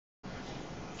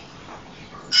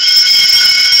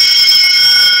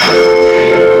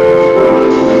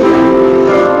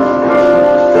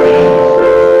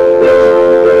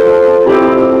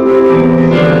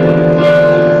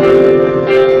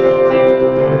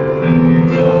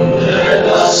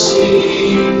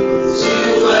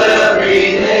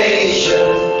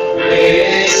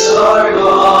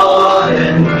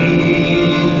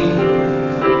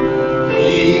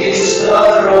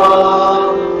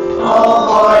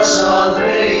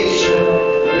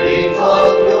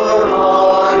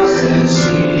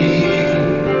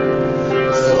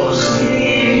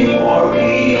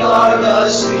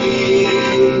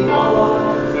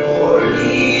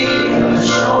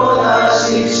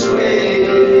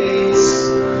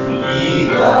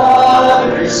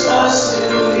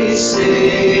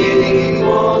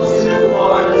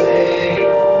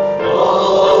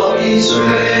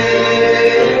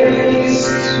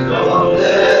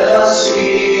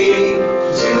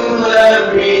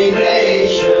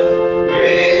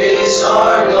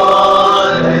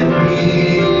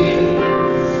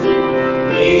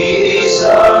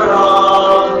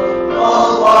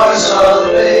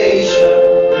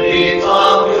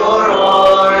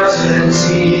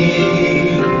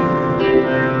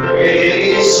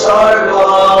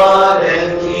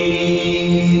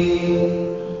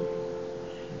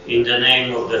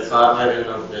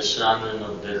the Son, and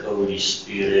of the Holy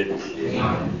Spirit.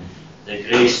 Amen. The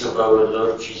grace of our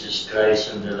Lord Jesus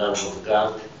Christ and the love of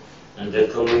God and the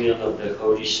communion of the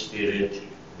Holy Spirit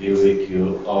be with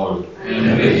you all.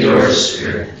 And with your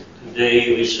spirit.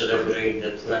 Today we celebrate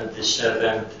the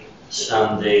 27th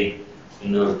Sunday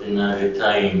in Ordinary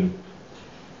Time.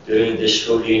 During this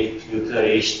Holy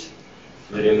Eucharist,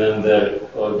 we remember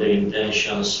all the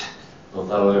intentions of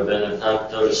our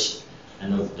benefactors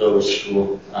and of those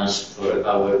who ask for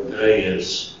our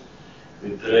prayers.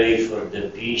 We pray for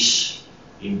the peace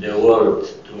in the world.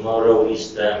 Tomorrow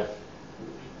is the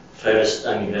first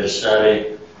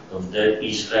anniversary of the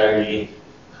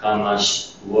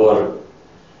Israeli-Hamas war.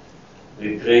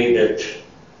 We pray that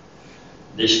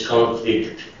this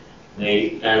conflict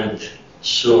may end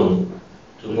soon.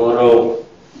 Tomorrow,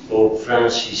 Pope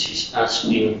Francis is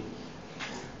asking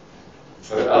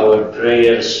for our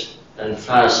prayers and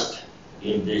fast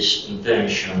in this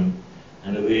intention,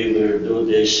 and we will do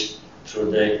this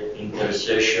through the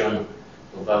intercession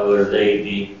of Our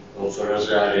Lady of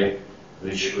Rosary,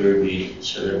 which we'll be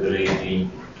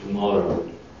celebrating tomorrow.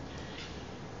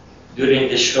 During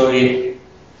this Holy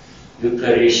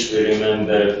Eucharist, we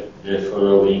remember the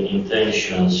following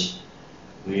intentions.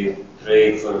 We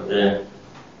pray for the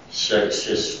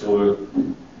successful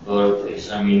board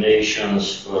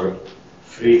examinations for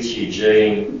Fritzi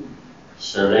Jane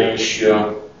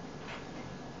Salencio,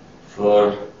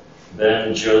 for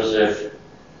Ben Joseph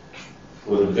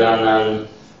Furganan.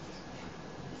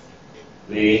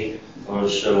 We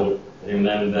also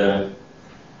remember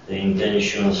the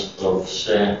intentions of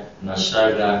Se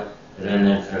Nasaga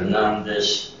Rene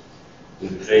Fernandez. We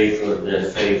pray for the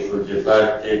faithful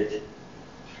departed,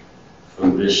 for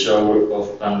the soul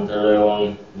of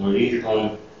Pantaleon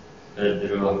Molijon,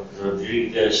 Pedro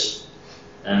Rodriguez,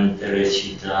 and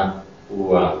Teresita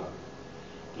Ua.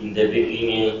 In the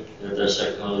beginning, let us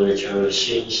acknowledge our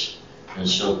sins and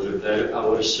so prepare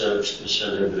ourselves to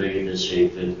celebrate the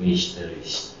sacred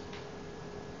mysteries.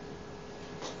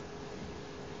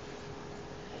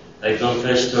 I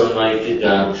confess to Almighty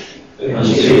God and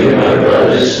to you, my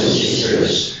brothers and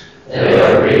sisters, that I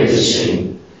have greatly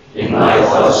sinned in my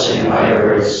thoughts and my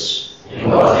words, in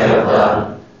what I have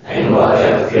done and what I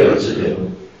have failed to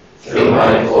do, through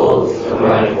my fault, through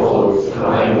my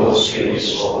most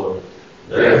grievous fault.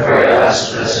 Therefore I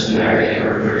ask Blessed Mary,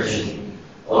 ever Virgin,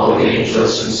 all the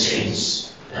angels and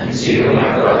saints, and to you,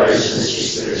 my brothers and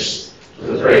sisters,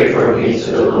 to pray for me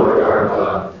to the Lord our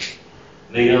God.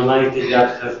 May Almighty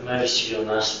God have mercy on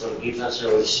us, forgive us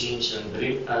our sins, and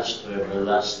bring us to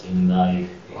everlasting life.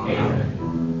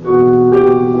 Amen.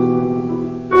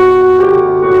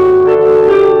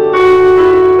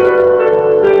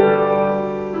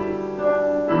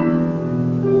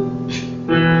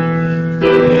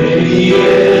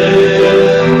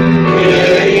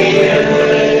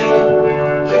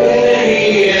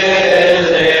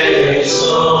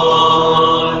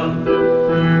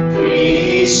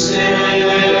 Peace,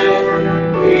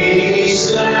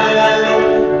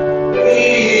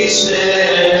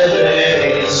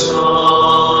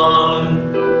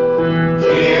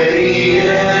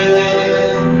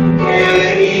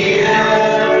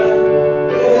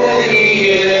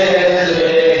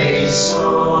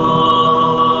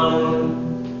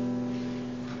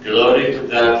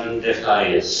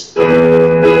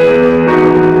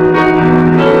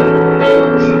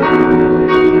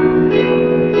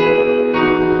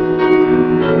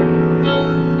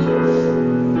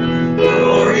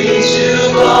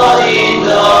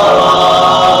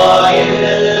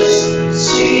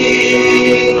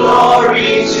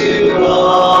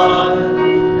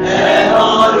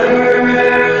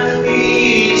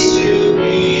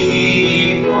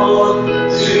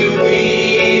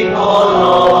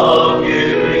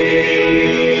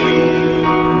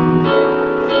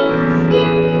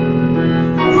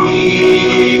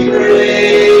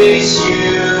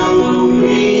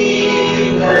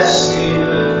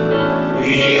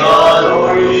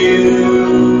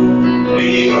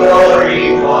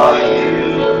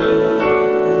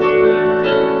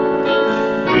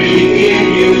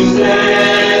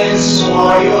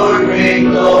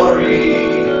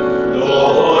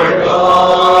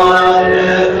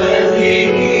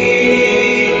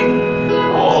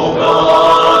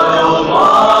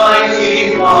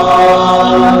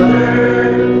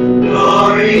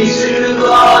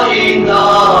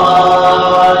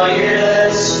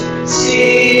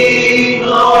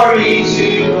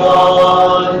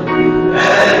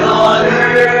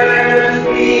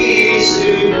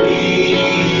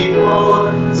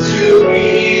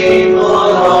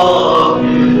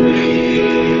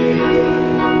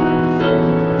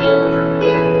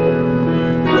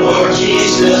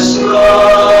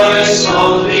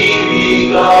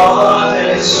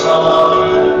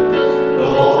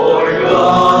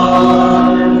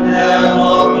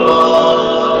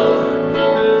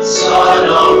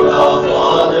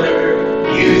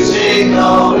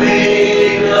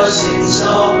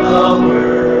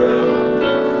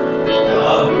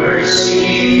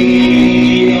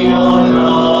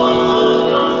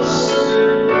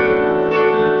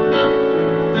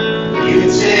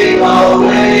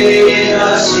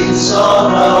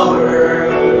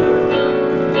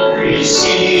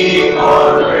 receive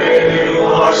our prayer, you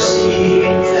are seated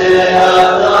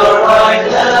at the right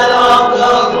hand of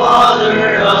the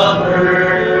Father of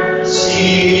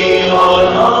mercy on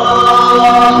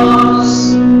us.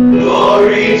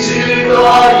 Glory to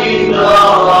God in the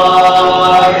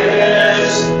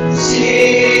highest.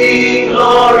 Sing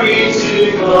glory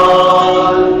to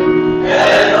God,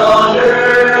 and on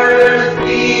earth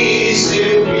peace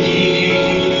to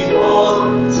people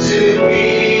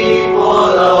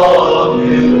of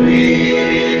good will.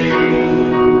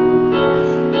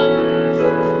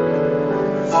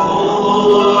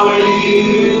 For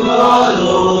you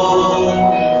alone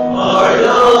are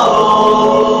the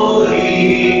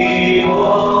Holy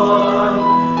One.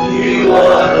 You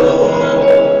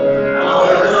alone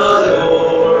are the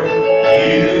Lord.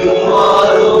 You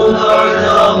alone are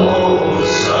the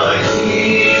Most High.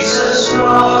 Jesus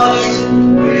Christ,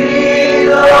 with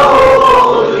the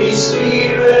Holy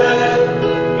Spirit,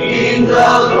 in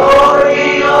the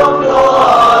glory of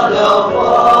God the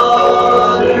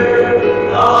Father.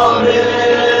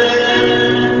 Amen.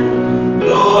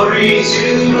 Glory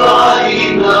to God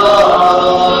in the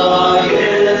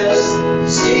highest.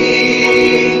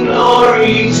 Sing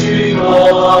glory to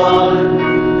God,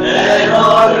 and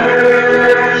on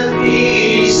earth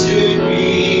peace to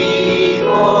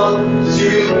people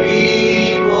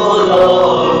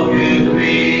of good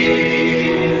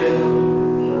will.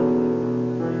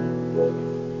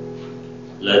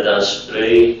 Let us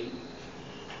pray.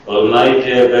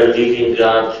 Almighty ever-living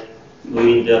God, who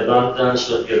in the abundance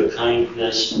of your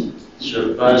kindness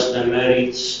surpass the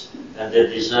merits and the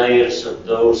desires of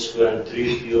those who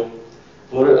entreat you,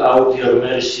 pour out your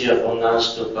mercy upon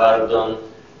us to pardon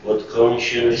what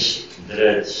conscience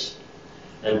dreads,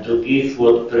 and to give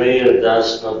what prayer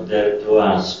does not dare to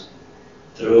ask.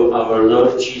 Through our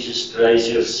Lord Jesus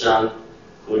Christ, your Son,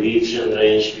 who lives and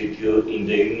reigns with you in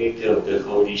the unity of the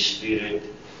Holy Spirit,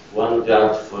 one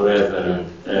God forever and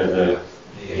ever.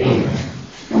 Amen.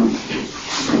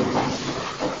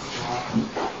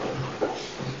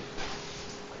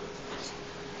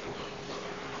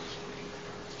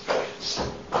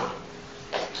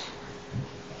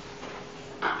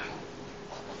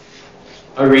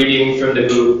 A reading from the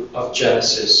book of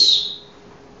Genesis.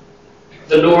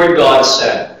 The Lord God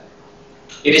said,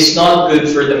 "It is not good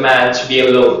for the man to be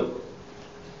alone.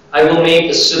 I will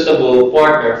make a suitable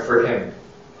partner for him."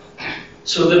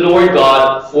 So the Lord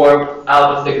God formed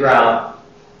out of the ground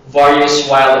various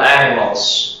wild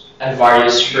animals and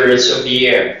various birds of the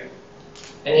air,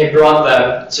 and he brought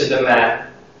them to the man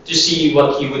to see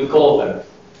what he would call them.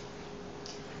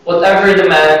 Whatever the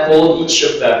man called each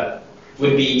of them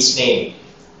would be its name.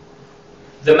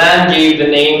 The man gave the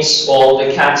names of all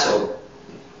the cattle,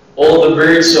 all the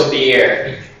birds of the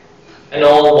air, and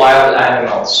all wild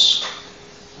animals,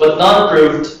 but none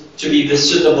proved to be the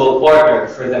suitable partner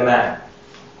for the man.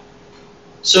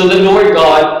 So the Lord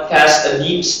God cast a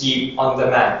deep sleep on the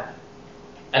man,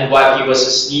 and while he was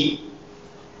asleep,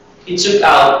 he took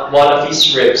out one of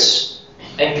his ribs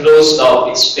and closed up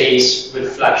its space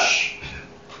with flesh.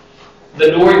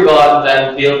 The Lord God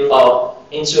then built up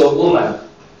into a woman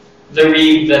the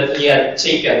rib that he had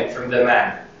taken from the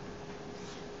man.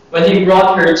 When he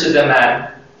brought her to the man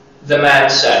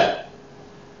said,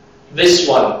 "This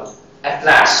one, at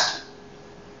last,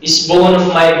 is bone of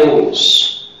my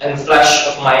bones and flesh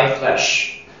of my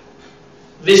flesh.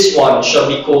 This one shall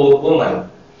be called woman,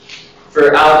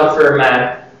 for out of her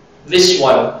man this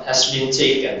one has been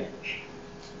taken."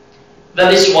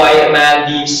 That is why a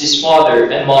man leaves his father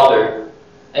and mother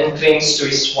and clings to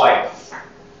his wife,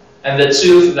 and the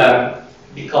two of them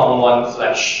become one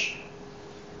flesh.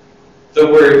 The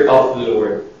word of the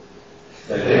Lord.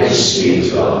 Thanks be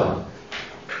to God.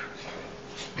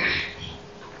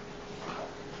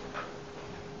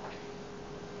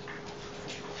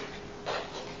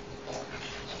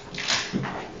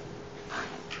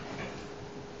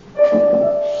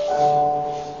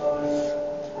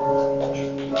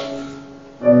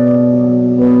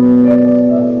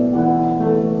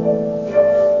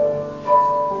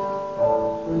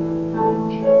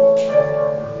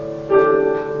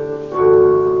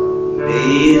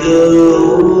 May the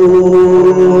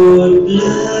Lord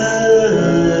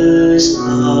bless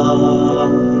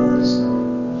us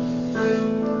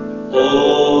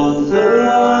all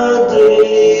the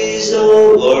days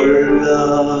of our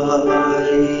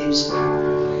lives.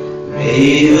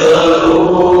 May the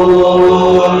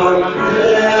Lord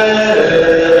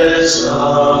bless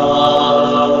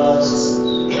us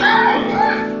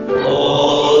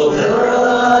all the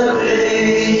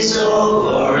days of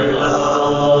our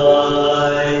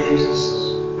lives.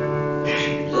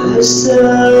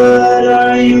 Blessed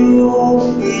are you,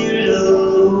 filled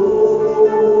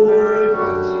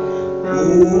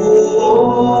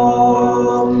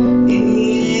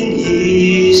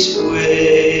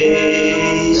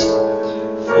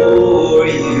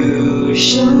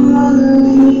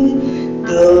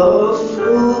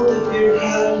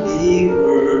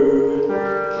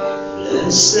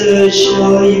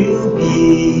shall you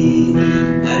be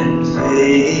and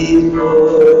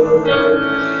faithful.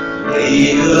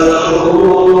 May the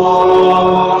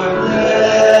Lord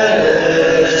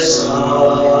bless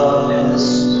us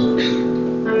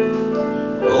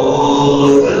all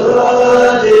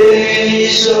the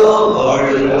days of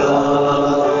our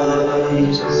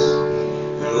lives.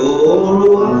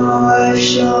 Your wife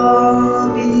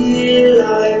shall be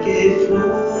like a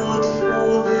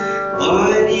fruitful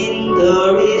vine in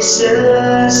the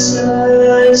recesses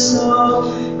of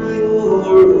your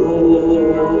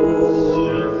home.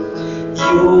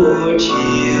 Your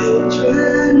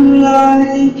children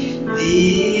like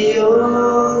the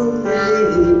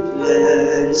olive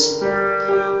plants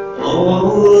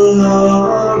all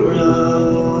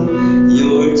around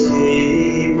your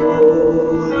table.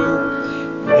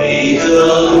 May the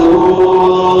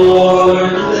Lord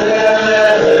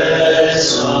bless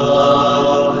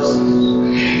us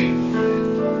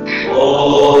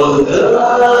all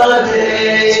the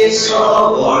days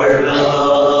of our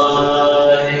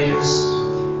lives.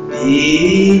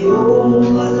 Behold,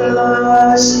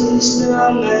 us is the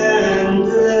man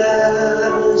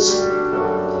blessed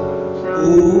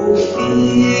who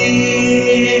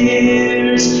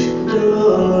fears the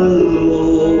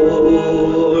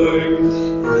Lord.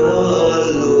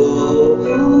 The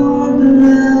Lord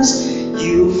bless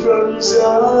you from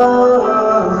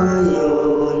Zion.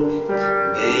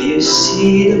 May you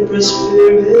see the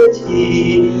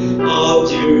prosperity of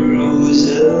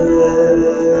Jerusalem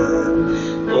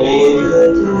all the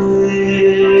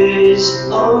days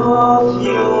of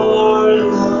your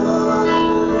life.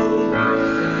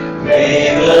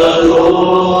 May the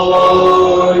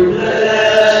Lord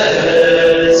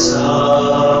bless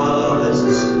us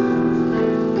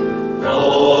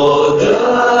all the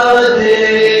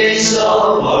days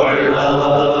of our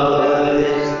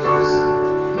lives.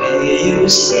 May you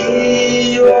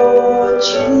see your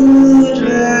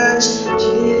children's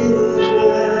children.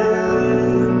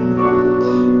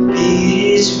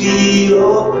 Peace be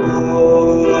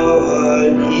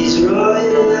upon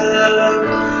Israel,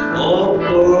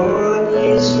 upon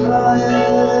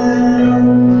Israel.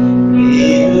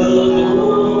 May the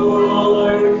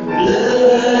Lord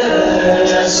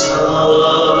bless us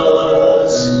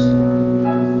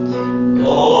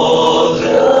all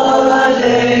the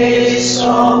days of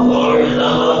our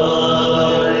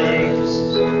lives.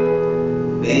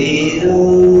 May the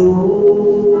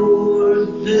Lord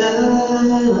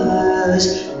bless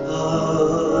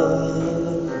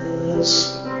us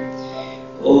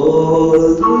all the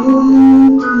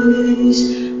days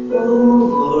of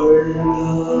our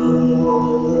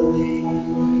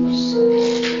lives.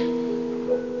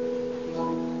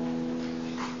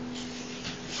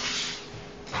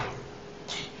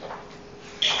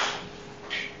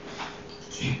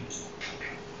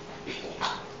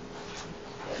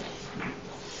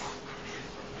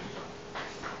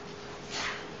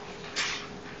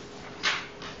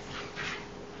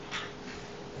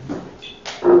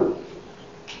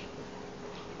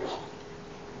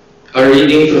 A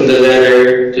reading from the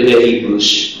letter to the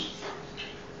Hebrews.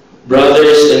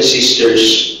 Brothers and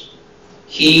sisters,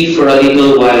 he for a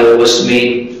little while was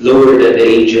made lower than the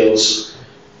angels,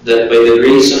 that by the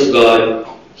grace of God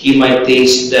he might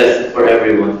taste death for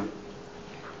everyone.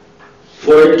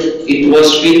 For it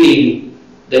was fitting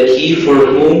that he for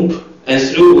whom and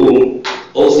through whom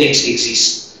all things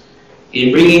exist,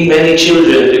 in bringing many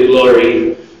children to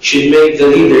glory, should make the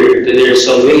leader to their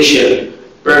salvation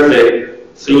perfect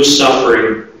through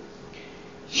suffering.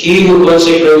 He who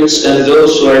consecrates and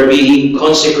those who are being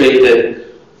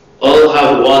consecrated all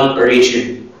have one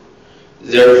origin.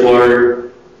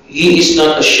 Therefore, he is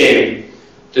not ashamed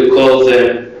to call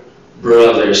them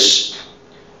brothers.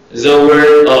 The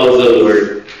word of the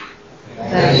Lord.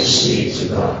 Thanks be to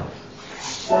God.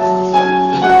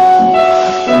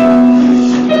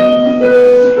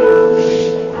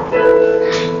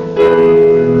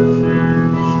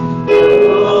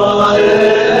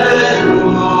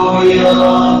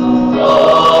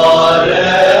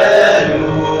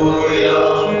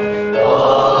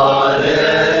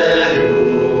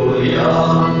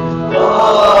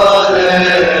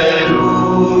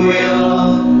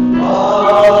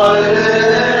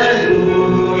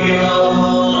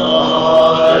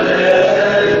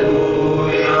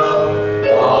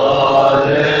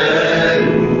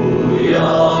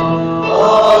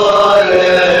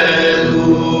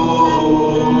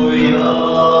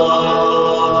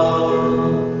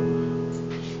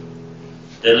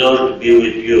 The Lord be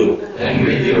with you. And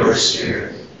with your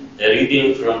spirit. A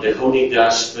reading from the Holy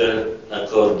Gospel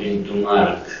according to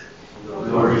Mark.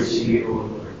 Glory to you, O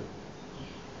Lord.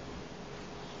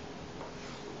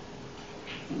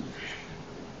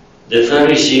 The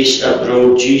Pharisees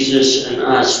approached Jesus and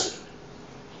asked,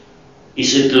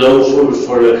 "Is it lawful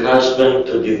for a husband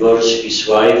to divorce his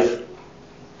wife?"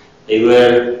 They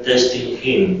were testing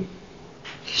him.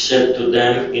 He said to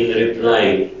them in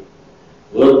reply,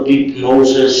 "What did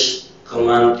Moses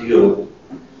command you?"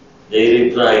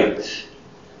 They replied,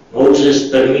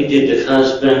 "Moses permitted the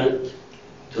husband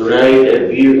to write a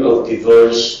bill of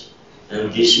divorce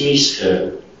and dismiss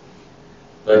her."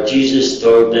 But Jesus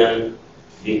told them,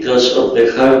 "Because of the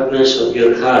hardness of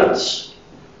your hearts,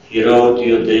 he wrote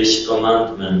you this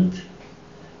commandment.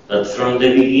 But from the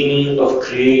beginning of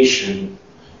creation,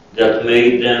 God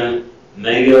made them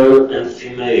male and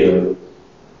female.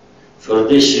 For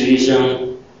this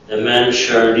reason, a man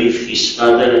shall leave his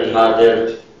father and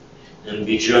mother and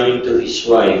be joined to his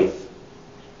wife,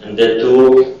 and the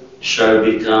two shall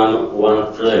become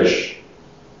one flesh.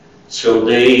 So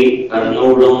they are no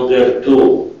longer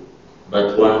two,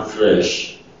 but one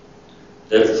flesh.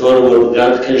 Therefore, what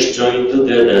God has joined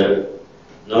together,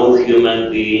 no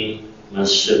human being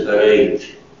must separate."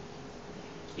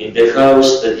 In the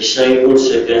house, the disciples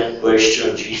again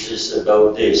questioned Jesus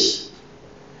about this.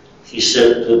 He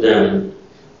said to them,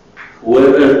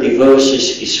 "Whoever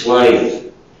divorces his wife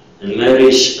and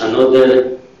marries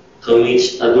another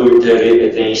commits adultery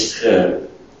against her.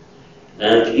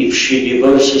 And if she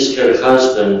divorces her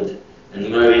husband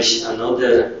and marries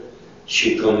another,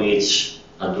 she commits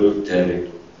adultery."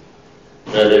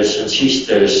 Brothers and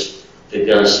sisters, the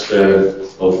Gospel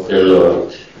of the Lord.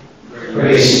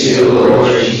 Praise to you, Lord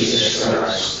Jesus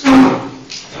Christ.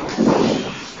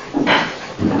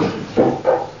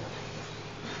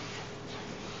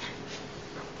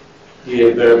 Dear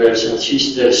brothers and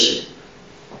sisters,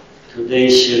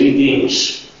 today's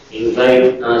readings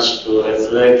invite us to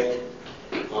reflect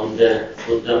on the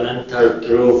fundamental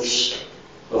truths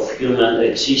of human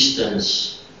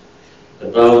existence,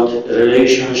 about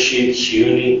relationships,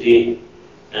 unity,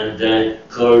 and the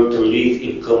call to live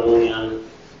in communion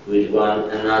with one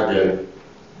another.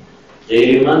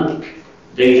 They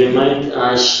remind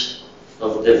us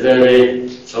of the very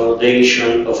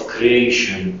foundation of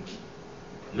creation,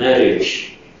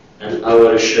 marriage, and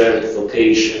our shared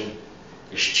vocation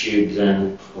as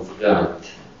children of God.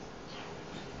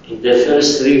 In the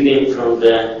first reading from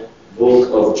the book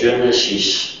of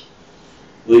Genesis,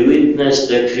 we witness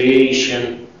the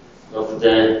creation of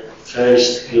the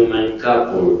first human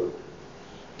couple,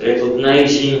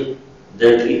 recognizing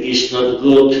that it is not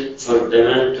good for the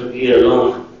man to be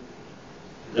alone.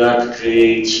 God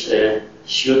creates a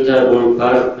suitable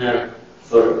partner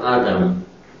for Adam.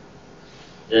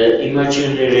 The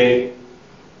imaginary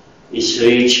is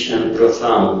rich and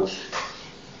profound.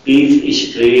 Eve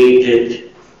is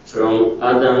created from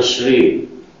Adam's rib,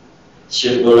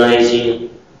 symbolizing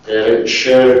their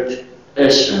shared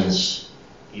essence,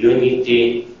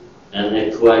 unity and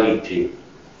equality.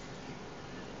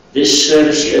 This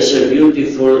serves as a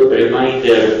beautiful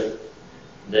reminder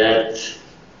that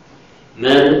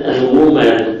man and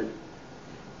woman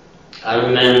are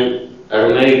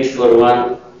made for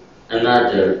one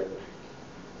another,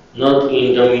 not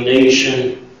in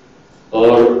domination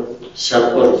or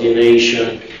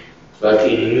subordination, but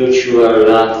in mutual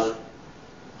love,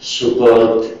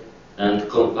 support, and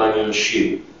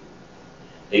companionship.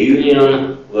 A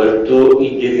union where two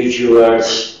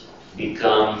individuals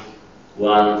become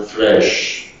one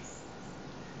flesh.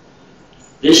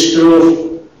 This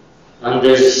truth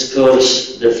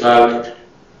underscores the fact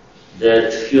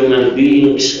that human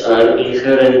beings are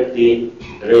inherently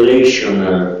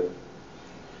relational.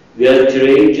 We are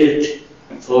created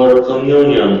for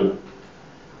communion,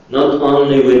 not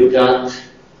only with God,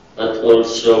 but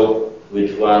also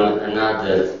with one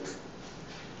another.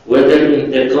 Whether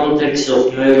in the context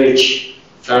of marriage,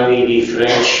 family,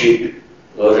 friendship,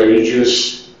 or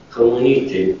religious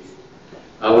community,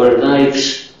 our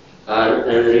lives are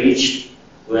enriched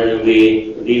when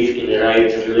we live in the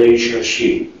right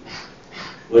relationship.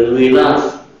 When we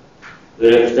love, we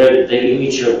reflect the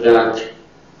image of God,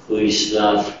 who is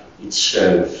love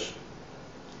itself.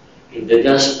 In the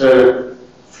Gospel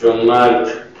from Mark,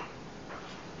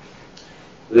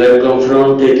 we are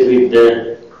confronted with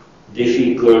the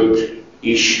difficult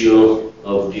issue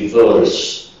of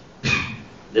divorce.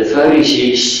 The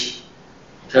Pharisees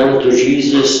come to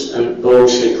Jesus and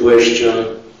pose a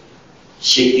question,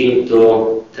 seeking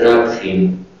to trap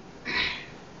him.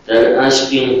 They're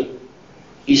asking,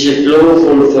 is it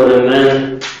lawful for a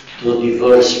man to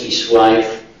divorce his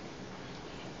wife?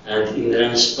 And in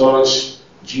response,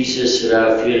 Jesus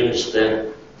reaffirms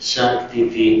the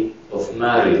sanctity of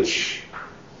marriage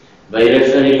by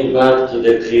referring back to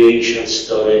the creation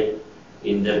story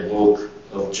in the book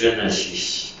of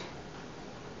Genesis.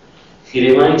 He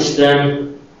reminds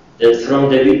them that from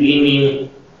the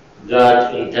beginning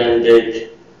God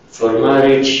intended for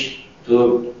marriage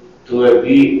to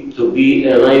be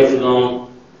a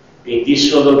lifelong,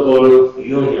 indissoluble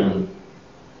union.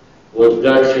 What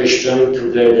God has joined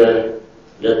together,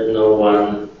 let no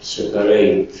one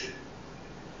separate.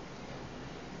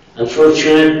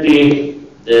 Unfortunately,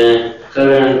 the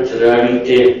current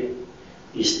reality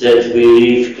is that we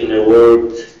live in a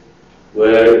world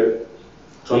where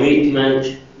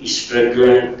commitment is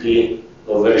frequently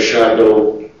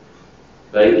overshadowed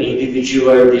by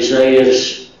individual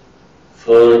desires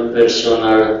for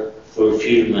personal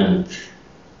fulfillment.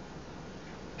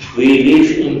 We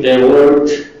live in a world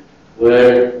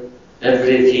where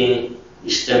everything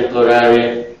is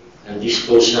temporary and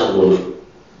disposable.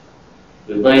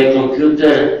 We buy a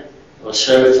computer or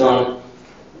cell phone,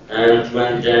 and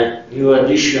when the new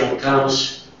edition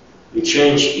comes, we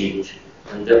change it,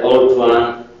 and the old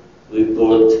one we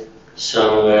put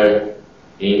somewhere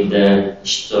in the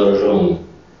storeroom.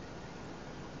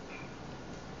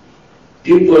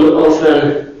 People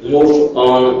often move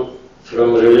on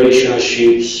from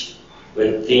relationships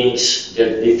when things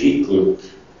get difficult,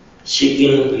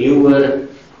 seeking newer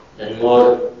and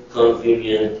more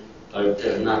convenient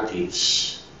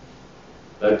alternatives.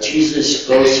 But Jesus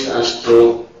calls us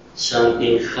to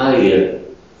something higher,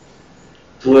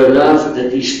 to a love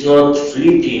that is not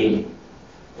fleeting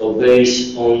or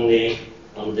based only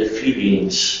on the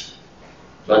feelings,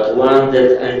 but one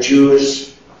that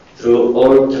endures through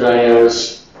all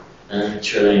trials and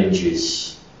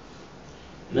challenges.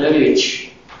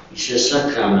 Marriage is a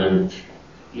sacrament,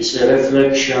 is a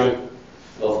reflection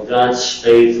of God's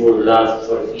faithful love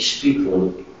for His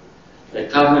people, a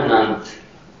covenant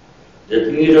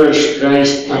that mirrors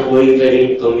Christ's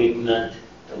unwavering commitment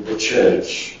to the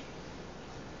Church.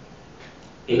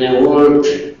 In a world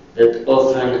that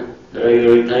often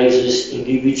prioritizes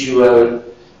individual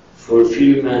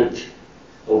fulfillment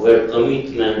over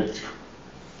commitment,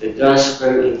 the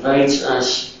Gospel invites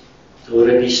us to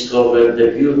rediscover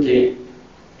the beauty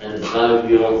and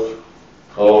value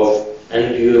of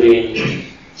enduring,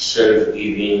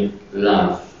 self-giving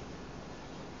love.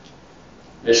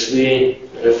 As we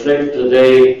reflect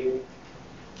today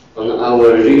on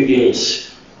our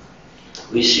readings,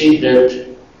 we see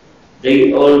that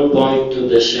they all point to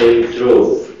the same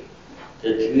truth,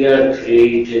 that we are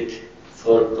created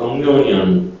for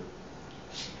communion,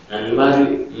 and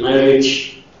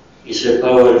marriage is a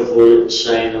powerful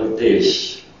sign of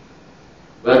this.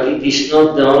 But it is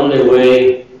not the only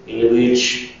way in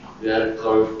which we are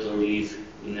called to live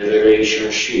in a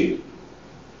relationship.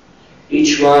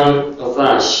 Each one of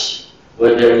us,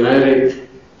 whether married,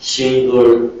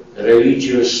 single,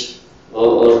 religious,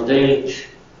 or ordained,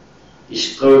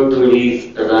 is called to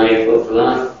live a life of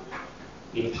love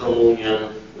in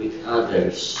communion with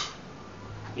others.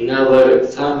 In our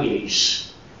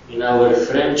families, in our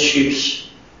friendships,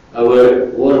 our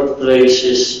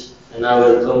workplaces, and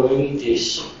our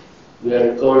communities, we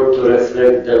are called to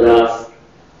reflect the love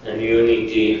and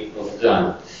unity of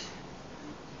God.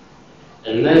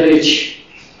 And marriage,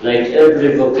 like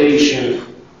every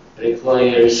vocation,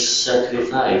 requires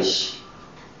sacrifice.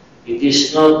 It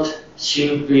is not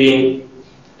simply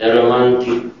a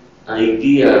romantic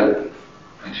idea,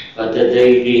 but a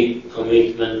daily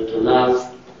commitment to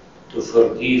love, to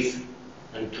forgive,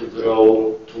 and to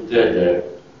grow together.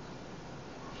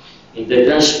 In the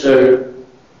Gospel,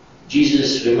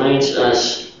 Jesus reminds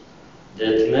us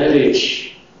that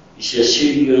marriage is a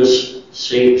serious,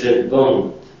 sacred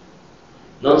bond,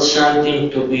 not something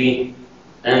to be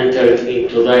entered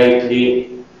into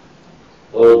lightly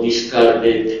or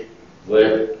discarded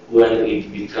when it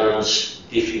becomes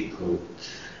difficult.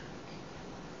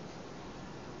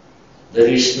 There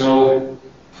is no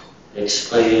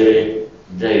expiry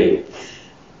date.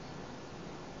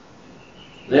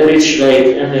 Marriage, like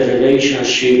any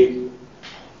relationship,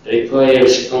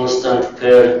 requires constant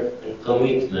care and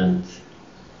commitment.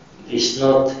 It is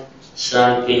not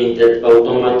something that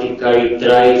automatically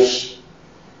thrives,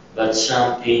 but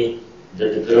something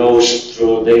that grows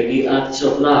through daily acts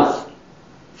of love,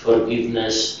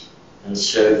 forgiveness, and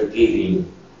self-giving.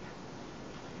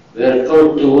 We are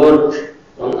called to work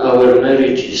on our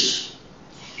marriages,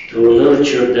 to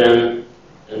nurture them,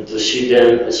 and to see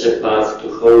them as a path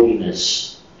to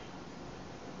holiness.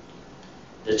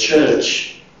 The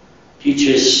Church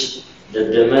teaches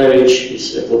that the marriage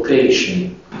is a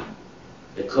vocation,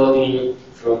 a calling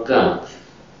from God.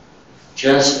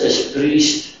 Just as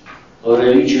priest or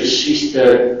religious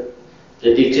sister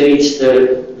dedicates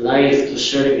their life to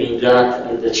serving God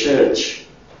and the Church,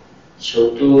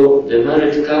 so too the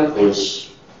married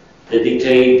couples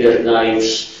dedicate their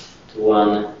lives to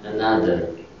one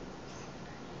another.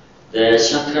 The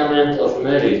sacrament of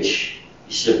marriage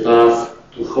is a path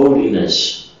to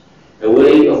holiness, a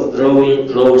way of drawing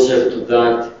closer to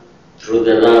God through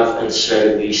the love and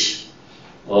service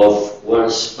of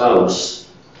one's spouse.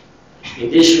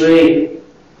 In this way,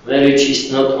 marriage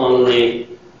is not only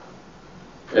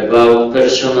about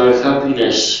personal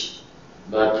happiness,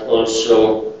 but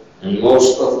also, and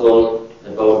most of all,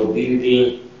 about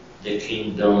building the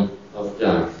kingdom of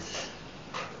God.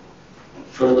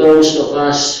 For those of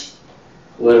us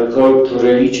who are called to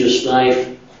religious life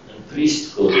and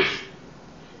priesthood,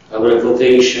 our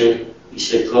vocation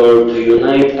is a call to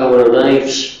unite our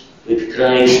lives with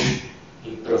Christ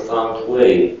in a profound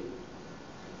way.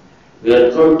 We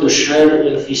are called to share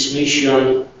in His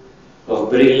mission of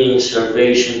bringing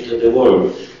salvation to the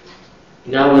world.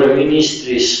 In our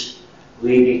ministries,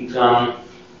 we become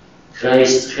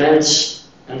Christ's hands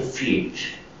and feet.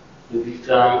 We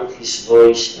become His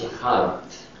voice and heart.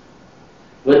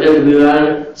 Whether we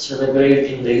are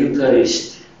celebrating the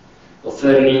Eucharist,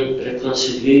 offering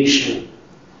reconciliation,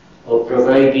 or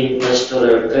providing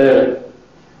pastoral care,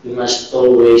 we must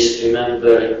always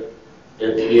remember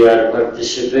that we are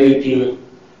participating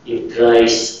in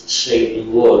Christ's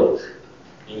saving work,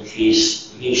 in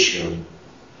His mission.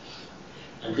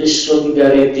 And this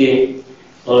solidarity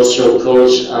also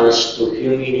calls us to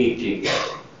humility.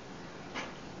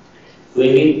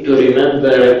 We need to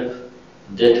remember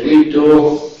that we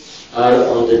too are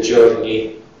on the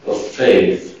journey of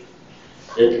faith,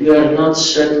 that we are not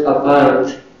set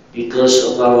apart because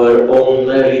of our own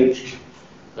merit,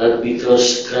 but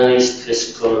because Christ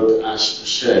has called us to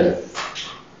serve,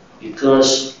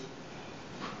 because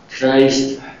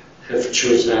Christ has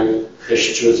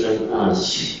chosen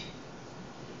us.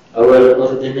 Our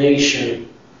ordination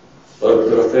or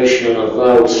profession of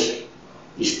vows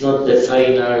is not the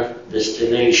final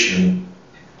destination,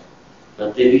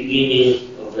 but the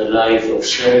beginning of a life of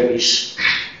service,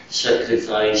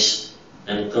 sacrifice,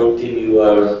 and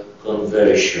continual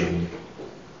conversion.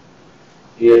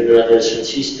 Dear brothers and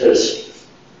sisters,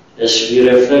 as we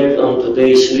reflect on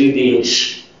today's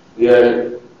readings, we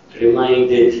are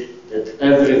reminded that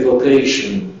every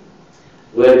vocation,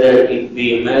 whether it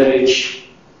be marriage,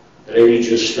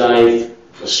 religious life,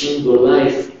 or single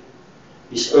life,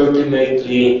 is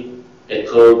ultimately a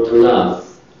call to love.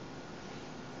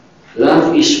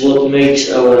 Love is what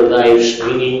makes our lives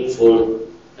meaningful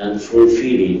and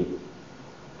fulfilling.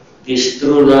 It is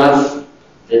through love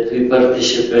that we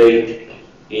participate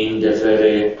in the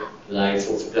very life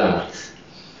of God.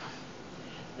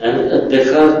 And at the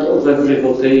heart of every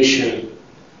vocation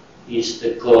is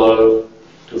the call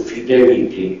to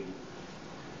fidelity.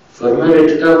 For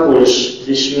married couples,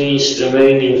 this means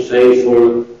remaining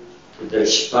faithful to their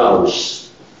spouse.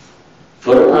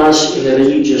 For us in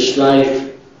religious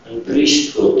life and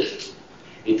priesthood,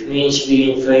 it means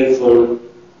being faithful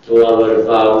to our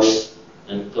vows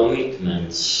and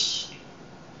commitments.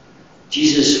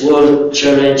 Jesus' word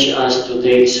challenges us to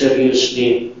take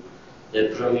seriously the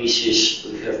promises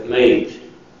we have made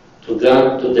to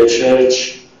God, to the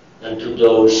Church, and to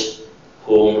those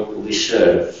whom we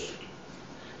serve.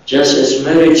 Just as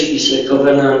marriage is a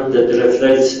covenant that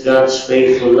reflects God's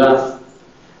faithful love,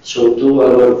 so too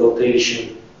our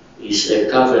vocation is a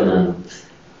covenant,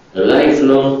 a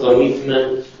lifelong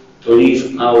commitment to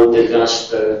live out the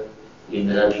gospel in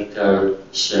radical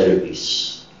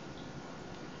service.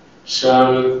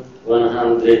 Psalm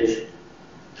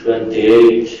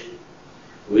 128,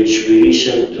 which we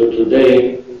listen to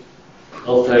today,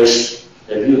 offers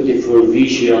a beautiful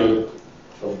vision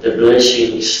of the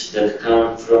blessings that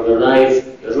come from a life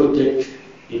rooted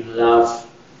in love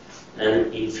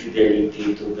and in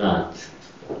fidelity to God.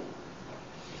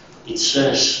 It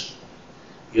says,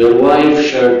 "Your wife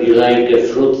shall be like a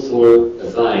fruitful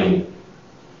vine,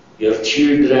 your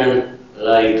children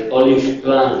like olive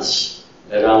plants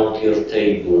around your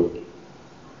table."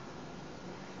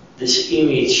 This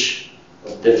image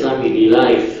of the family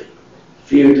life,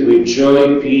 filled with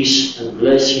joy, peace, and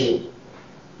blessing,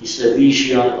 is a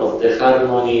vision of the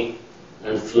harmony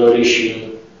and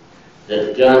flourishing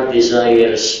that God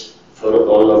desires for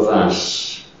all of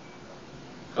us.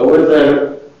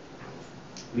 However,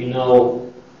 we know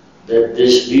that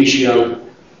this vision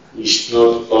is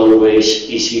not always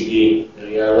easily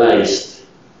realized,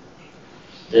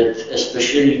 that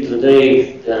especially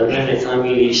today there are many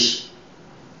families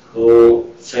who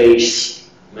face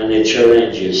many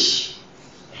challenges,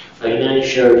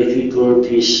 financial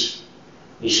difficulties,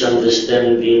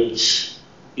 misunderstandings,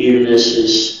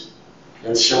 illnesses,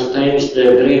 and sometimes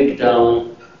the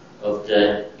breakdown of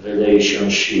the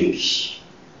relationships.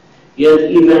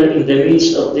 Yet even in the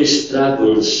midst of these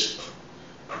struggles,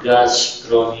 God's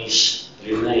promise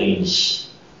remains.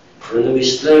 When we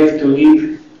strive to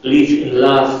live in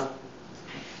love,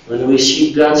 when we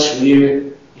seek God's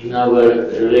will in our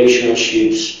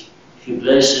relationships, He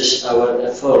blesses our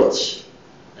efforts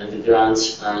and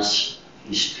grants us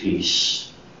His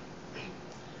peace.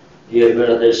 Dear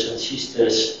brothers and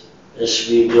sisters, as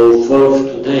we go forth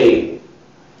today,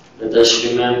 let us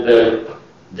remember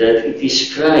that it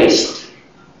is Christ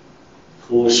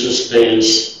who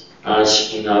sustains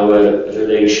us in our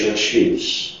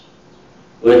relationships.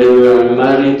 Whether we are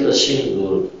married or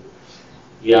single,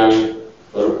 young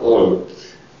or old,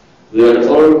 we are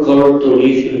all called to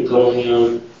live in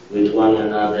communion with one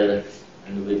another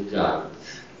and with God.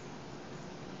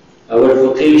 Our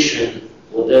vocation,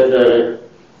 whatever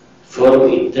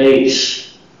form it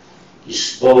takes,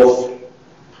 is both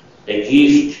a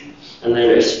gift and a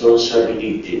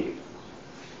responsibility.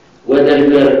 Whether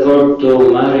we are called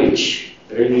to marriage,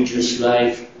 religious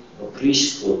life, or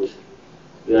priesthood,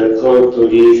 we are called to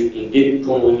live in deep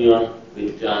communion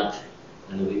with God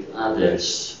and with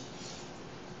others.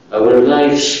 Our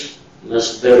lives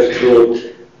must bear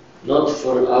fruit not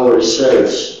for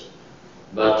ourselves,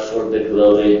 but for the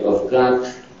glory of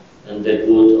God and the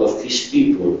good of His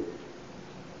people.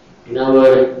 In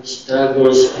our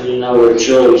struggles and in our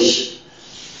joys,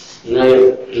 in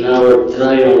our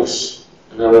triumphs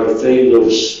and our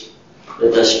failures,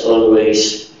 let us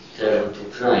always turn to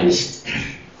Christ,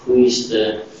 who is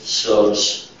the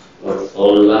source of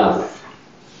all love,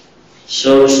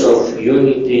 source of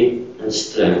unity and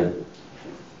strength.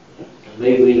 And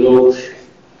may we look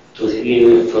to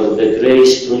Him for the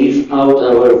grace to live out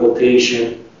our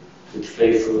vocation with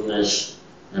faithfulness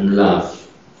and love.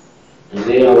 And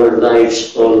may our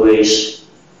lives always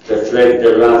reflect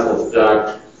the love of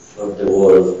God for the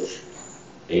world.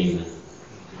 Amen.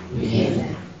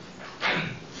 Amen.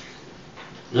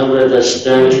 Now let us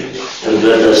stand and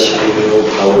let us renew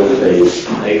our faith.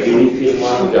 I believe in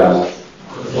one God,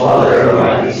 The Father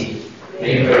Almighty,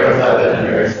 maker of heaven and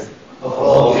earth, of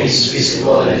all things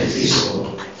visible and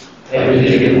invisible. I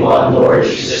believe in one Lord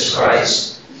Jesus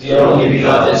Christ, the only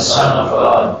begotten Son of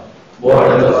God,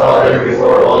 born of the Father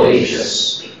before all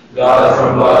ages, God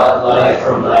from God, light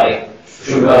from light,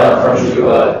 true God from true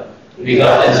God,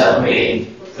 begotten not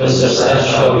made,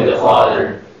 consubstantial with the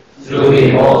Father. Through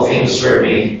Him all things were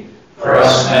made. For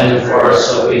us men and for our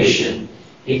salvation,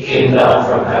 He came down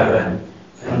from heaven,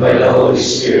 and by the Holy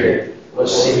Spirit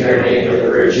was incarnate of the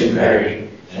Virgin Mary,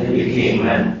 and became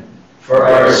man. For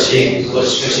our sake He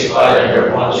was crucified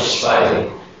under Pontius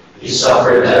Pilate. He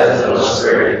suffered death and was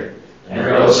buried, and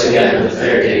rose again on the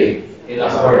third day, in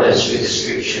accordance with the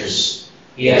Scriptures.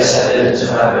 He ascended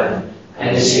into heaven,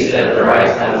 and is seated at the right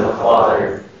hand of the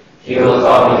Father. He will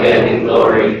come again in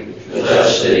glory to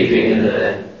judge the living and the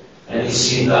dead, and His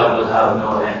kingdom will have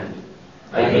no end.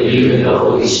 I believe in the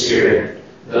Holy Spirit,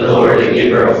 the Lord, the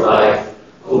giver of life,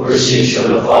 who proceeds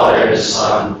from the Father and the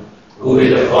Son, who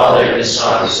with the Father and the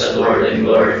Son is adored and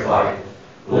glorified,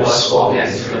 who has spoken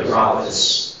through the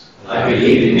prophets. I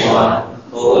believe in one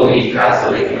holy,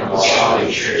 Catholic, and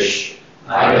Apostolic Church.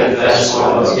 I confess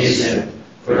one baptism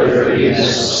for the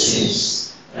forgiveness of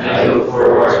sins, and I look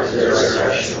forward to the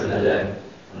resurrection of the dead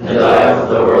and the life of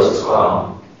the world to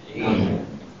come. Amen.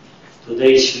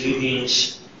 Today's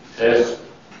readings have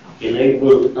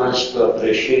enabled us to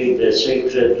appreciate the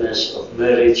sacredness of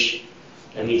marriage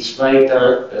and its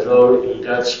vital role in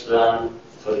God's plan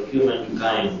for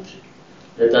humankind.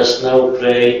 Let us now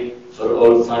pray for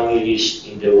all families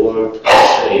in the world and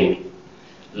say,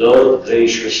 Lord,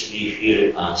 graciously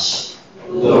hear us.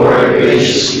 Lord,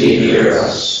 graciously hear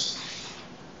us.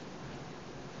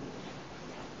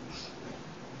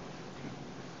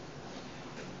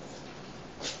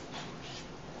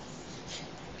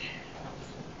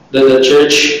 That the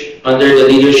Church, under the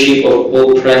leadership of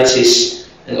Pope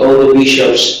Francis and all the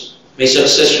bishops, may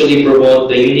successfully promote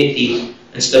the unity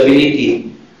and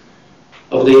stability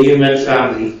of the human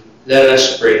family. Let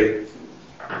us pray.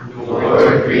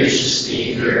 Lord,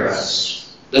 graciously hear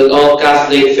us. That all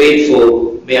Catholic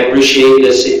faithful may appreciate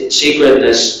the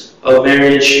sacredness of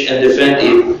marriage and defend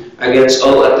it against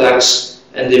all attacks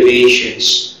and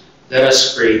deviations. Let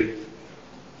us pray.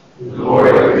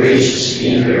 Lord,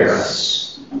 graciously hear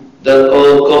us. That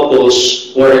all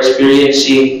couples who are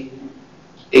experiencing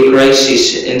a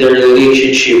crisis in their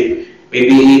relationship may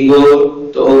be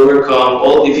able to overcome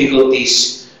all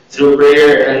difficulties through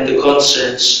prayer and the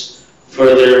concerns for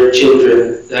their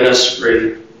children. Let us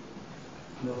pray.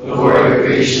 Lord,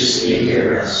 graciously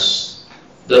hear us.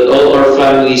 That all our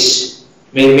families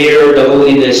may mirror the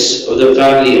holiness of the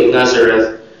family of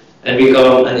Nazareth and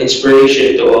become an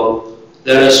inspiration to all.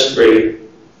 Let us pray.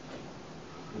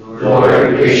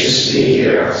 Lord, graciously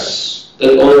hear us.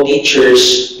 That all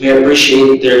teachers may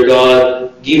appreciate their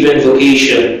God-given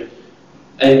vocation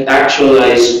and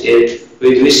actualize it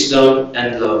with wisdom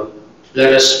and love.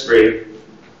 Let us pray.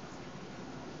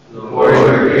 Lord,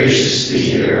 graciously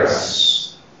hear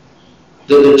us.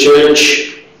 That the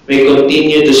Church may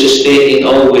continue to sustain in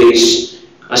all ways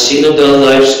a synodal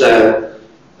lifestyle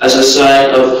as a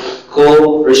sign of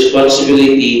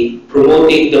co-responsibility,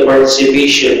 promoting the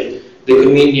participation, the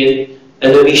communion,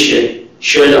 and the mission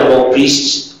shared among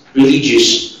priests,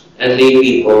 religious, and lay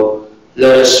people.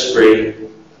 Let us pray.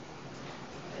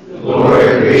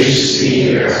 Lord, graciously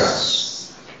hear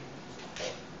us.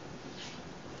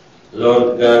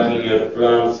 Lord God, in your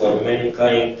plan for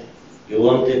mankind, you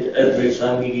wanted every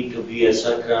family to be a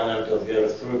sacrament of your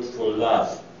fruitful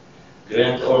love.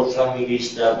 Grant all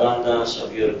families the abundance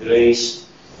of your grace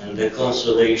and the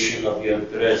consolation of your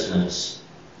presence.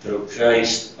 Through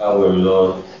Christ our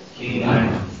Lord.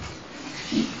 Amen.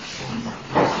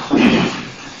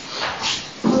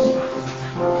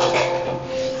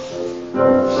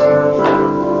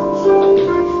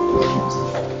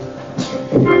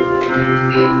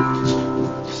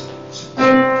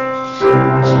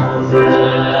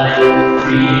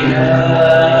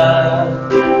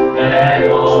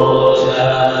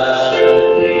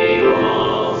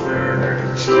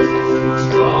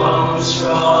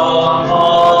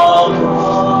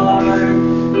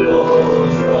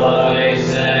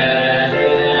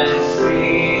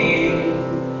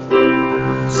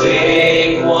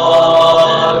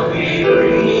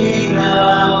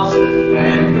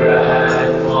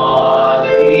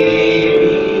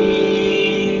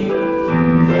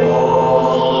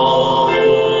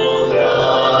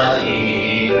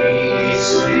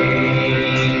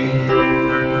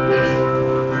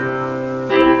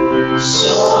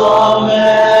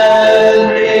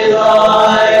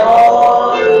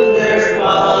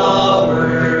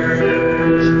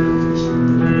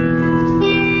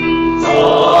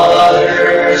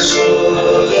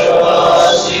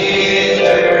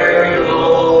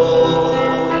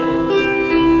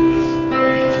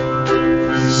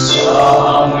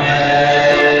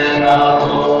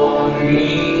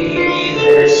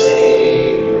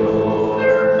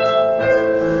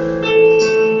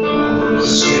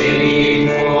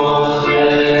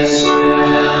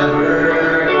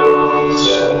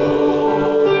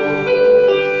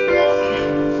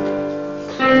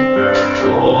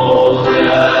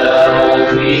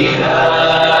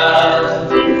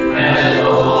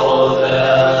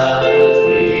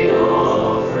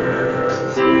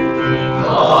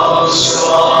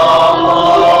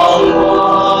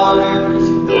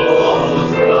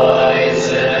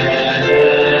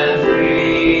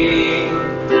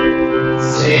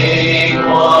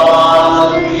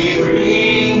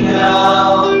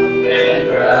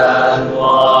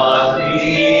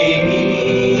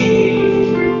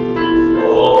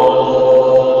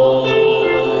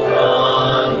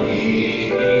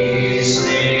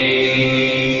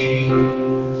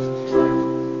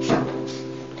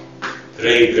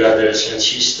 Pray, brothers and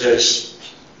sisters,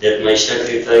 that my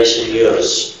sacrifice and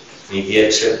yours may be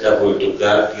acceptable to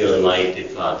God, the Almighty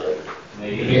Father.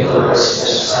 May you give us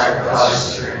the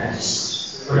sacrifice of your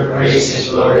hands, for the praise and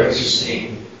glory of his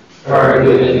name, for our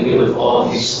good and the good of all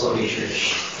his holy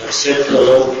church. Accept, O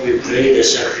Lord, we pray, the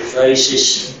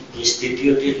sacrifices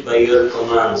instituted by your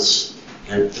commands,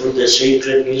 and through the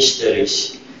sacred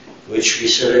mysteries, which we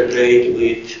celebrate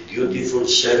with dutiful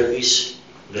service,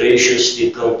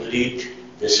 graciously complete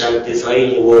the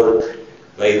sanctifying work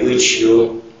by which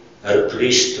you are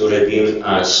pleased to redeem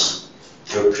us.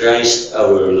 Through Christ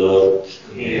our Lord.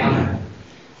 Amen.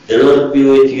 The Lord be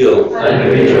with you. And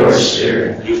with your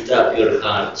spirit, Lift up your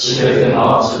hearts. lift them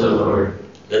up to the Lord.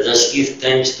 Let us give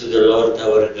thanks to the Lord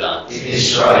our God. It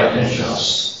is right and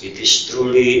just. It is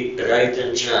truly right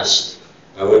and just,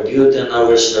 our duty and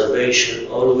our salvation,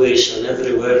 always and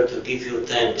everywhere to give you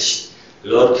thanks,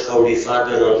 Lord, Holy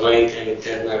Father, Almighty and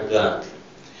Eternal God.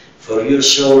 For you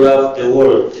so loved the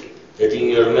world, that in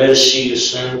your mercy you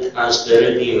sent us the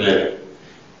Redeemer,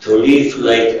 to live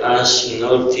like us in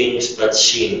all things but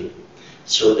sin,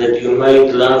 so that you might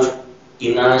love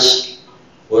in us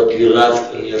what you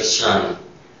loved in your Son,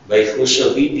 by whose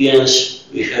obedience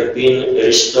we have been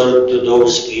restored to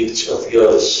those gifts of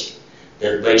yours,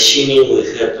 that by sinning we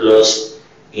had lost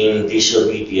in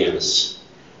disobedience.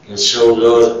 And so,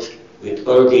 Lord, with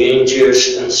all the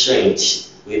angels and saints,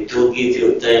 we too give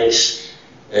you thanks,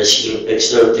 as in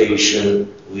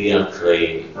exaltation we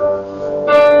acclaim.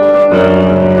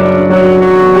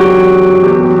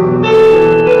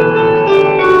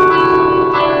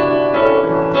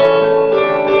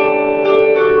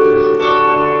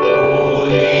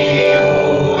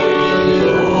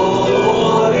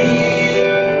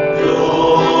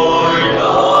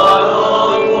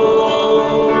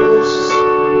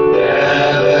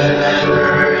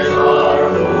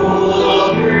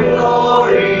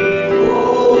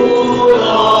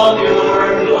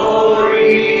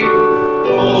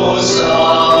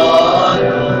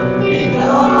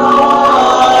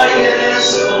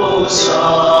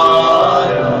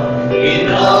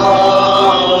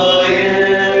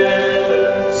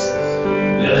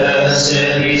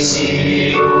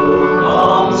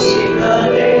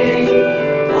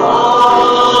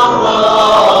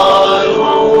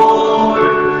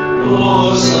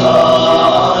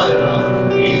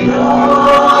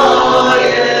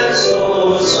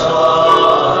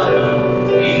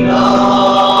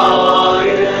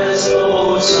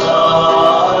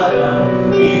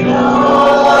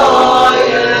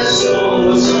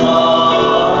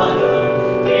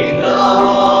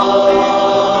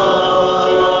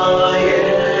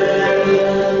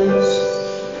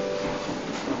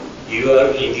 you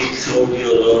are indeed holy,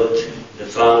 O Lord, the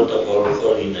fount of all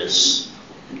holiness.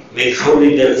 Make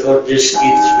holy, therefore, these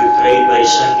gifts, we pray, by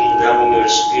sending down your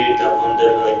Spirit upon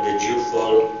them like the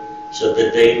dewfall, so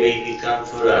that they may become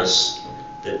for us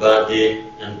the body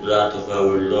and blood of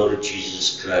our Lord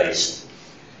Jesus Christ.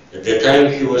 At the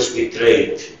time he was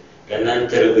betrayed and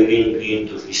entered willingly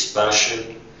into his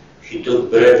passion, he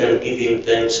took bread and giving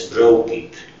thanks broke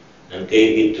it and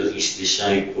gave it to his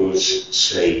disciples,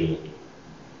 saying,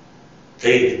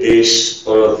 "Take this,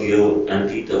 all of you, and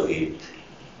eat of it,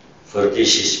 for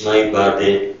this is my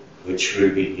body, which will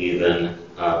be given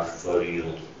up for you."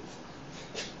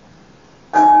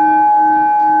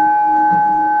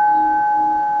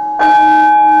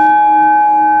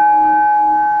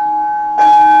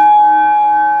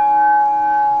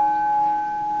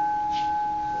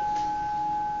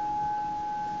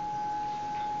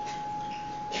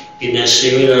 In a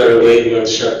similar way, when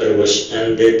supper was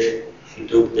ended, he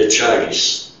took the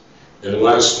chalice, and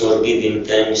once more giving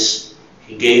thanks,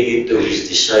 he gave it to his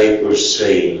disciples,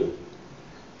 saying,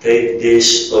 "Take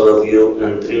this, all of you,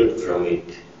 and drink from it,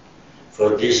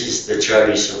 for this is the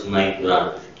chalice of my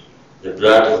blood, the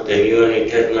blood of the new and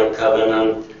eternal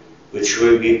covenant, which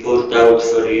will be poured out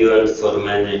for you and for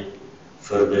many,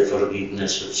 for the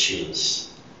forgiveness of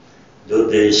sins. Do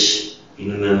this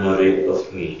in memory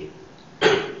of me."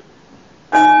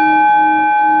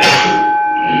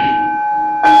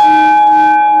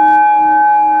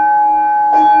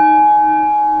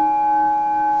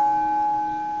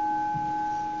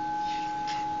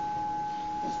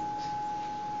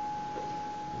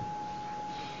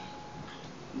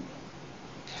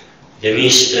 The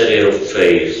mystery of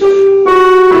faith.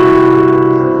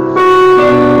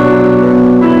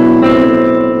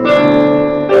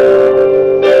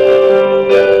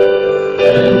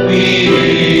 And we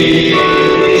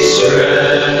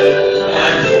strength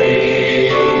and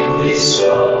faith we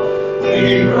saw,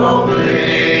 we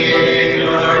proclaim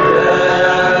your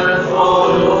death, O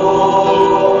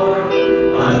Lord,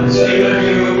 until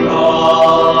you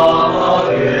come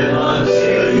again,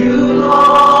 until you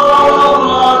come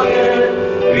again,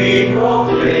 we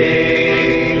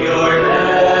proclaim your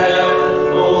death,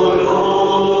 O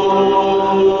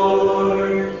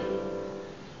Lord.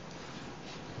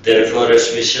 Therefore, as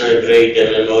we celebrate the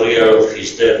memorial of his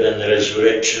death and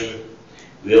resurrection,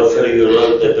 we offer you,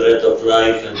 Lord, the bread of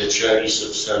life and the chalice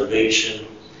of salvation,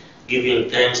 giving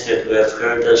thanks that you have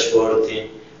heard us worthy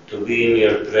to be in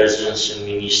your presence and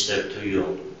minister to you.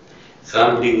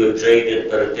 Humbly we pray that,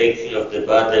 partaking of the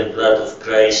body and blood of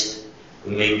Christ,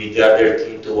 we may be gathered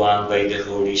into one by the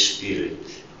Holy Spirit.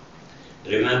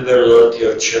 Remember, Lord,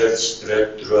 your church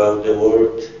spread throughout the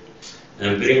world,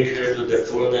 and bring her to the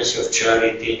fullness of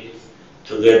charity,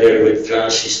 together with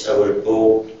Francis, our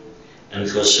Pope, and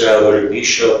Jose, our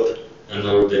Bishop, and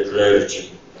all the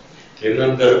clergy.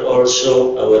 Remember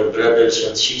also our brothers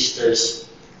and sisters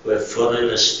who have fallen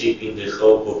asleep in the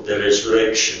hope of the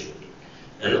resurrection,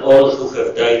 and all who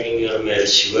have died in your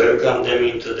mercy. Welcome them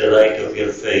into the light of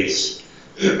your face.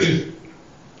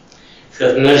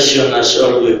 Have mercy on us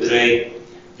all, we pray,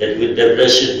 that with the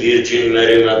Blessed Virgin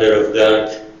Mary, Mother of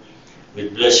God,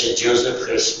 with blessed Joseph,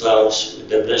 her spouse, with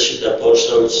the blessed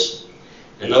apostles,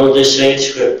 and all the saints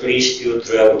who have pleased you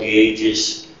throughout the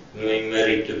ages, we may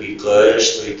merit to be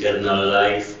co-heirs to eternal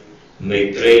life,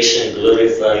 may praise and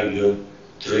glorify you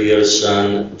through your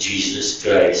Son, Jesus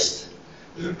Christ.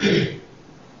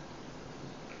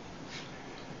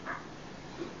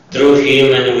 Through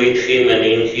him and with him and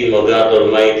in him, O God,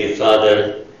 Almighty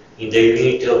Father, in the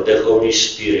unity of the Holy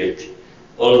Spirit,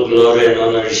 all glory and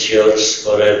honor is yours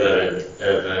forever and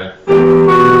ever.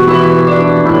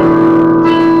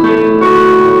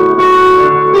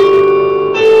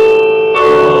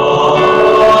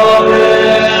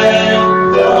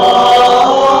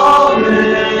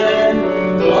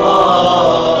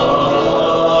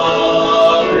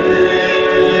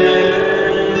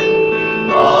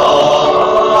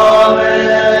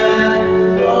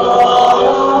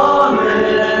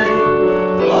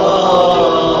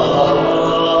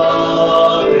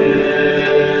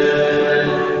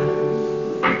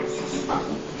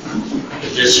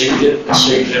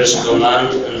 Savior's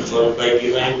command, and formed by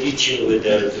divine teaching, we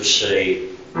dare to say,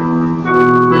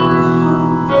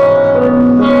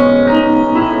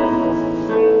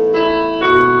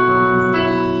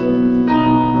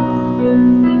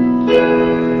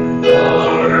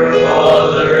 Our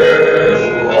Father,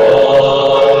 who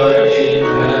art in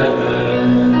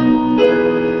heaven,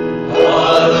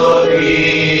 hallowed be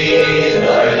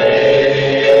thy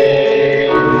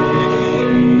name.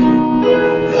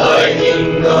 Thy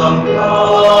kingdom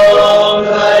come,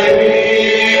 thy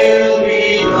will be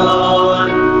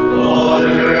done, on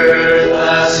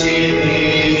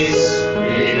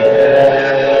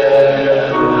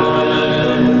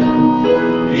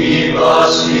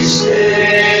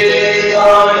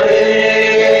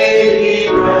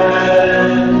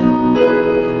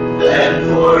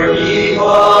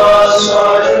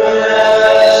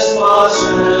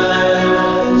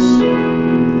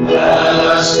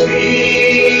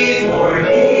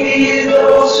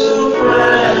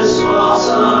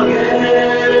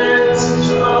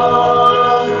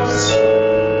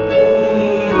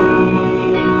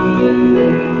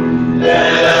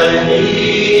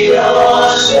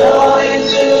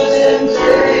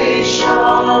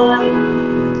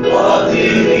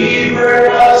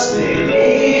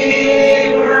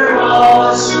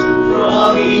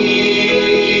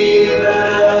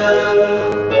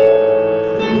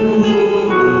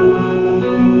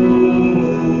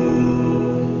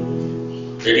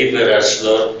us,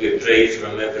 Lord, we pray,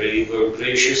 from every evil.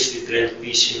 Graciously grant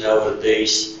peace in our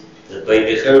days, that by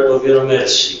the help of your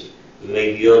mercy we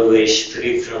may be always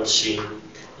free from sin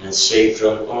and safe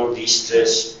from all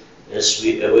distress, as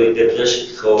we await the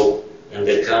blessed hope and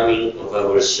the coming of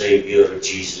our Saviour,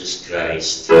 Jesus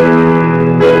Christ. The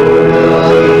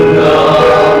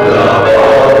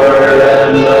power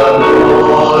and the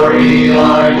glory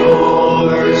are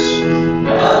yours,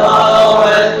 now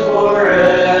and forever.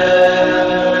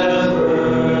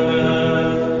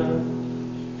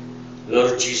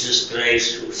 Lord Jesus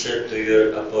Christ, who said to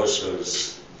your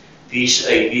apostles, "Peace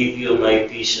I give you, my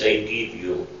peace I give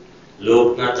you,"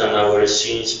 look not on our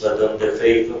sins, but on the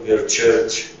faith of your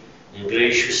Church, and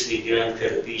graciously grant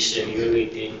her peace and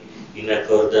unity in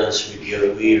accordance with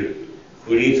your will,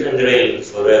 who live and reign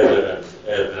forever and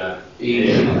ever.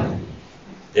 Amen.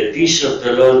 The peace of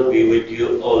the Lord be with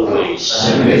you always.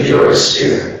 And with your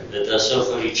spirit. Let us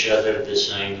offer each other the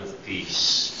sign of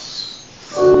peace.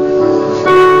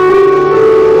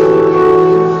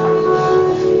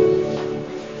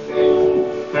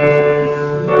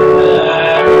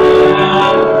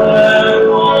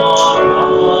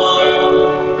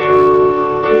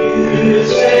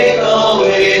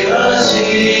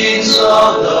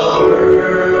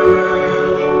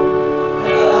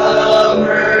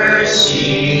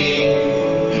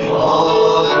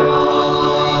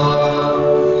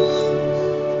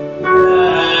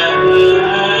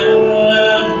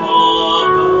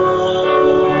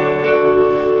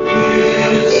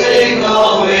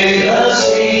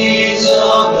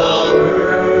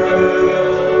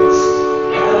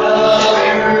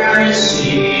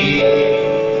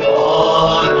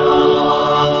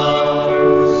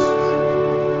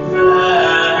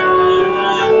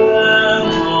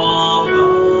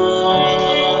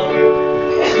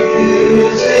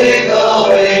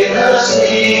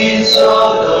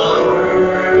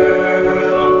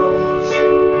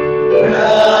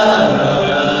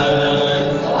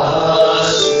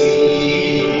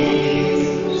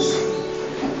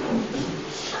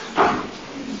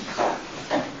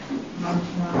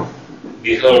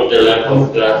 Behold the Lamb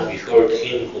of God, behold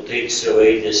him who takes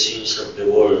away the sins of the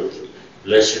world.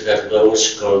 Blessed are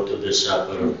those called to the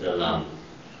supper of the Lamb.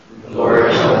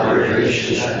 Lord, how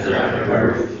gracious and grand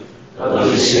earth, but when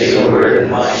you say a word,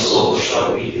 my soul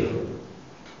shall be healed.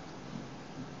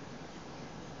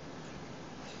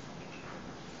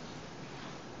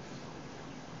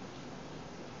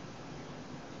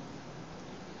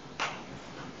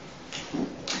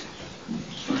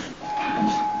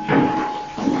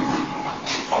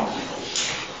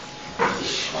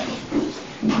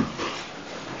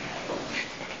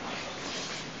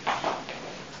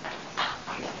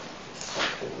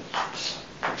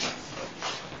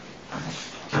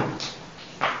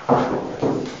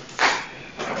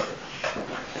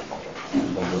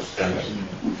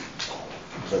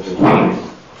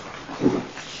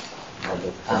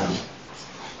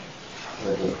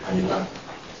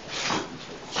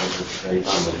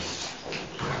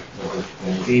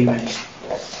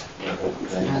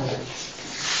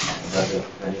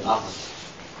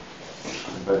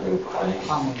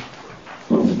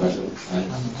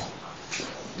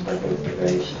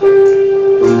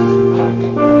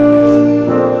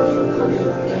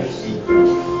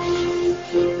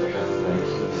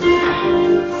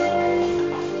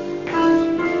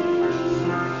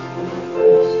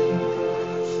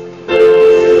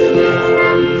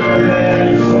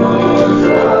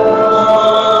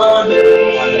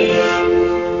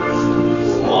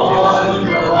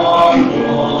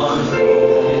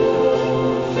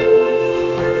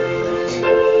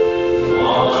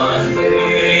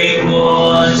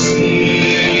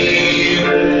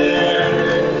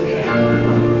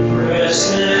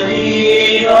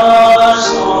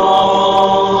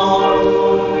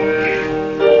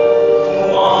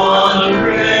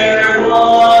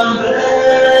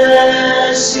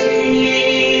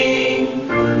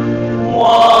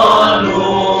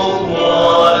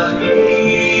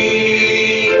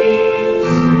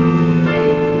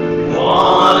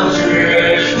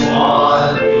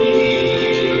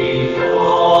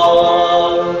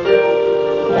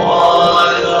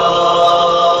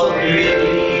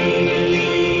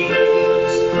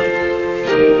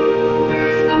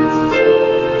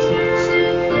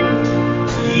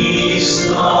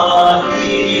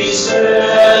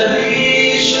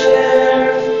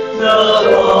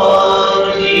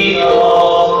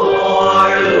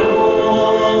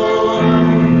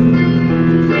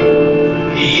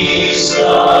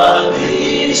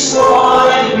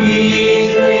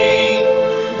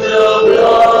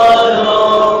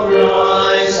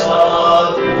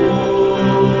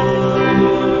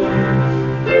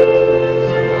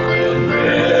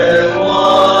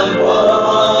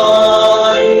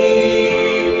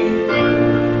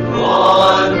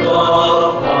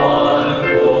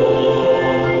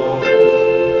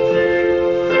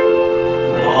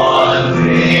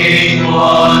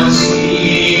 one Spirit,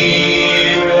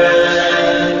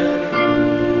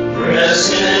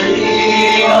 present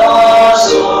in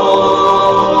us all.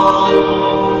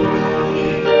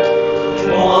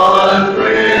 One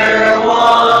prayer,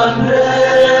 one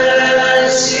blessing,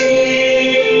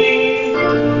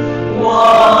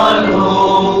 one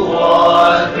hope,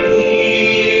 one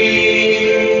peace,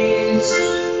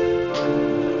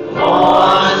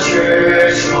 one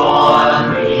church,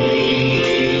 one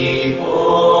people,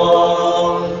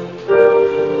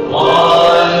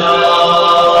 one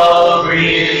love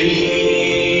release.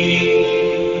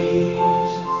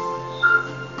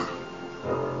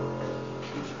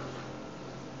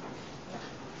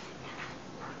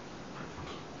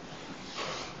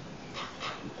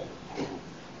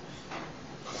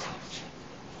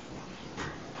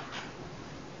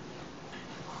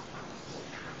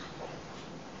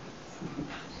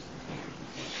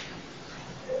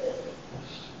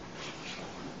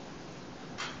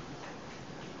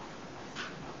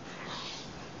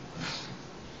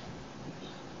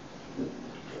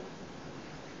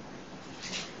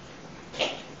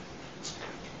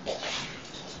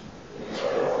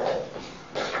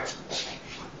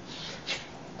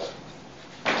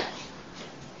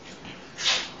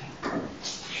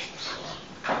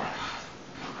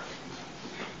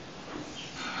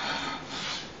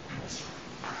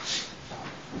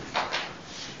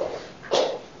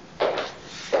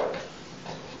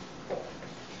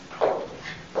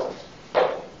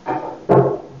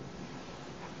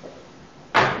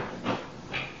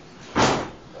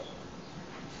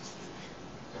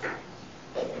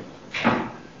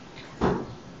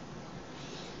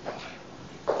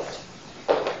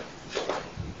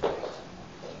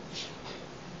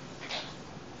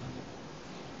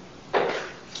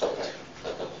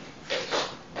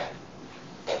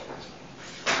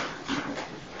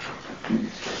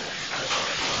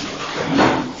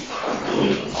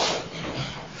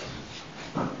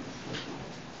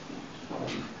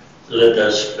 Let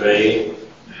us pray.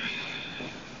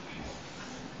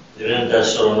 Grant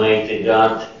us, Almighty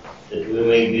God, that we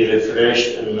may be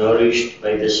refreshed and nourished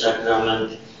by the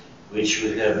sacrament which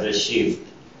we have received,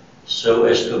 so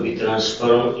as to be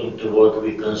transformed into what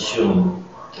we consume,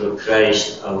 through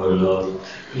Christ our Lord.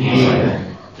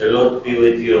 Amen. The Lord be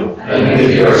with you. And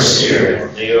with your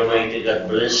spirit. May Almighty God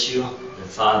bless you, the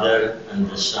Father, and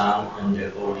the Son, and the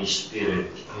Holy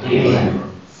Spirit. Amen.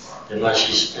 The Mass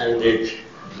is ended.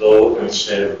 Go and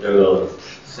serve the Lord.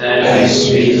 Thanks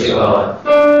be to God.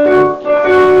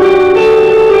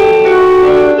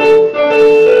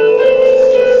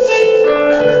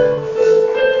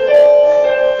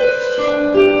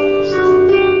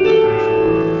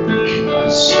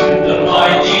 The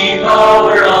mighty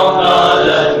power of God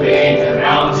that made the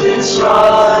mountains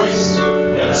rise,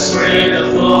 that spread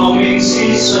the flowing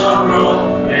seas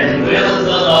abroad, and built the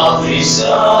lofty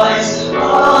skies.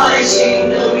 I sing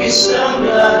the wisdom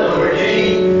that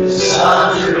ordained the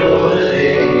sun to rule the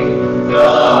day, the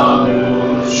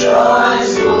moon shines.